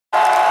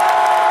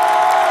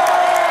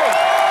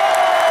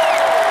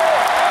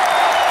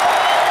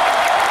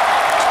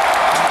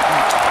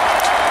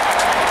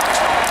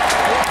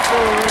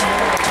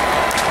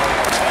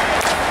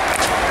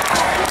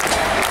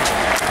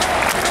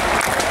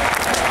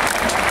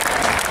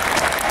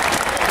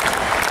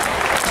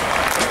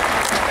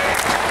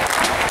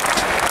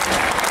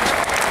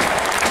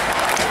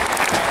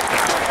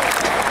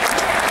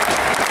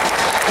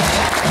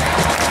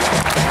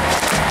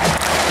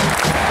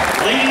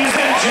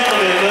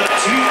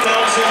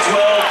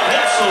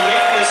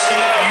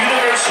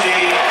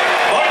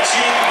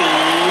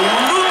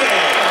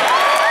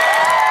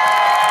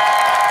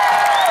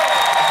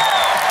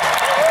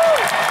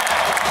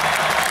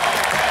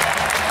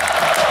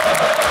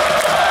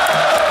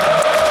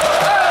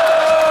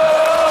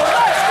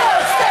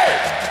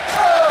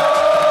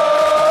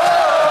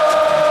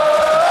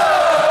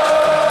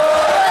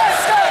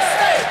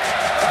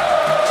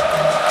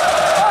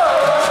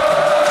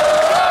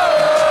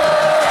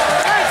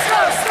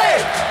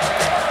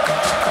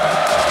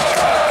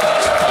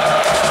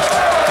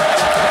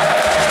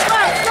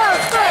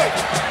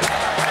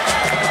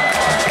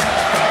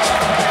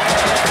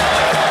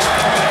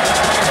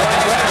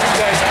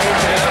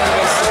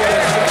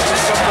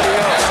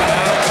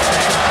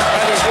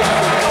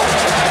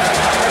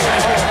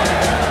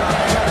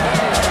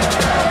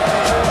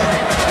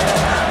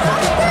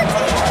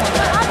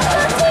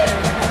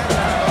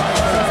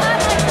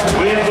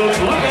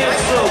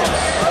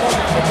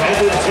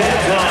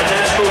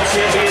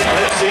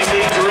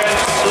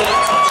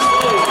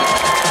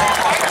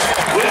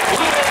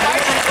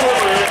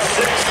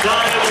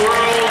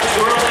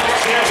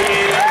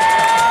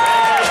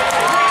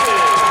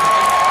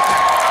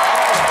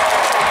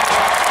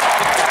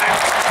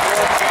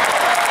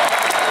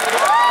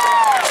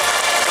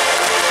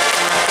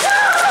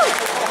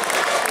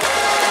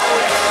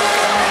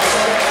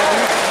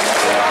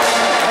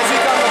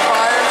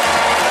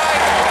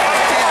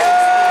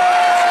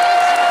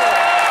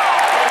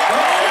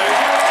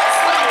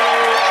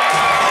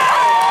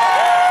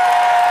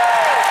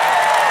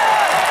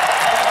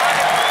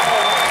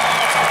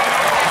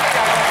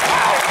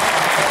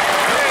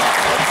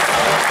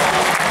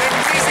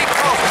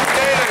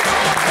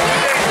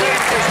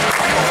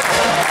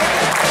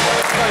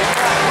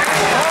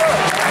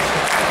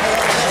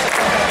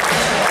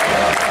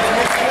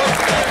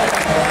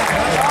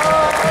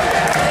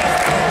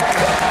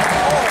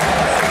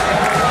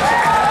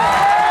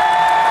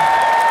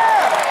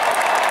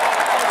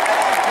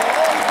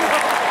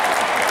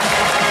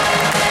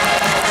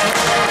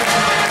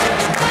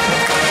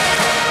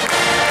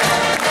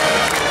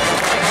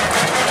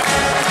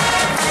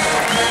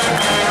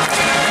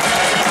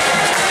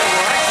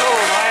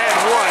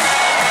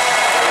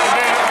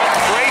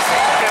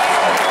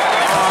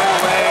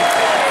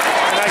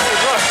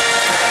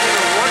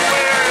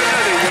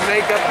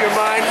up your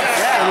mind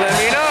and let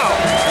me know.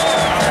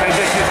 And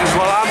then she says,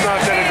 well, I'm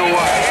not going to go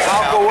up.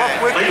 I'll go up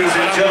with you. Ladies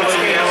and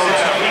gentlemen,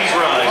 please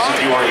rise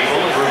if you are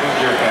able and remove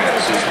your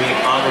hats as we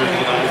honor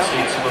the United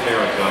States of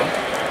America.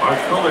 Our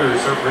colors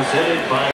are presented by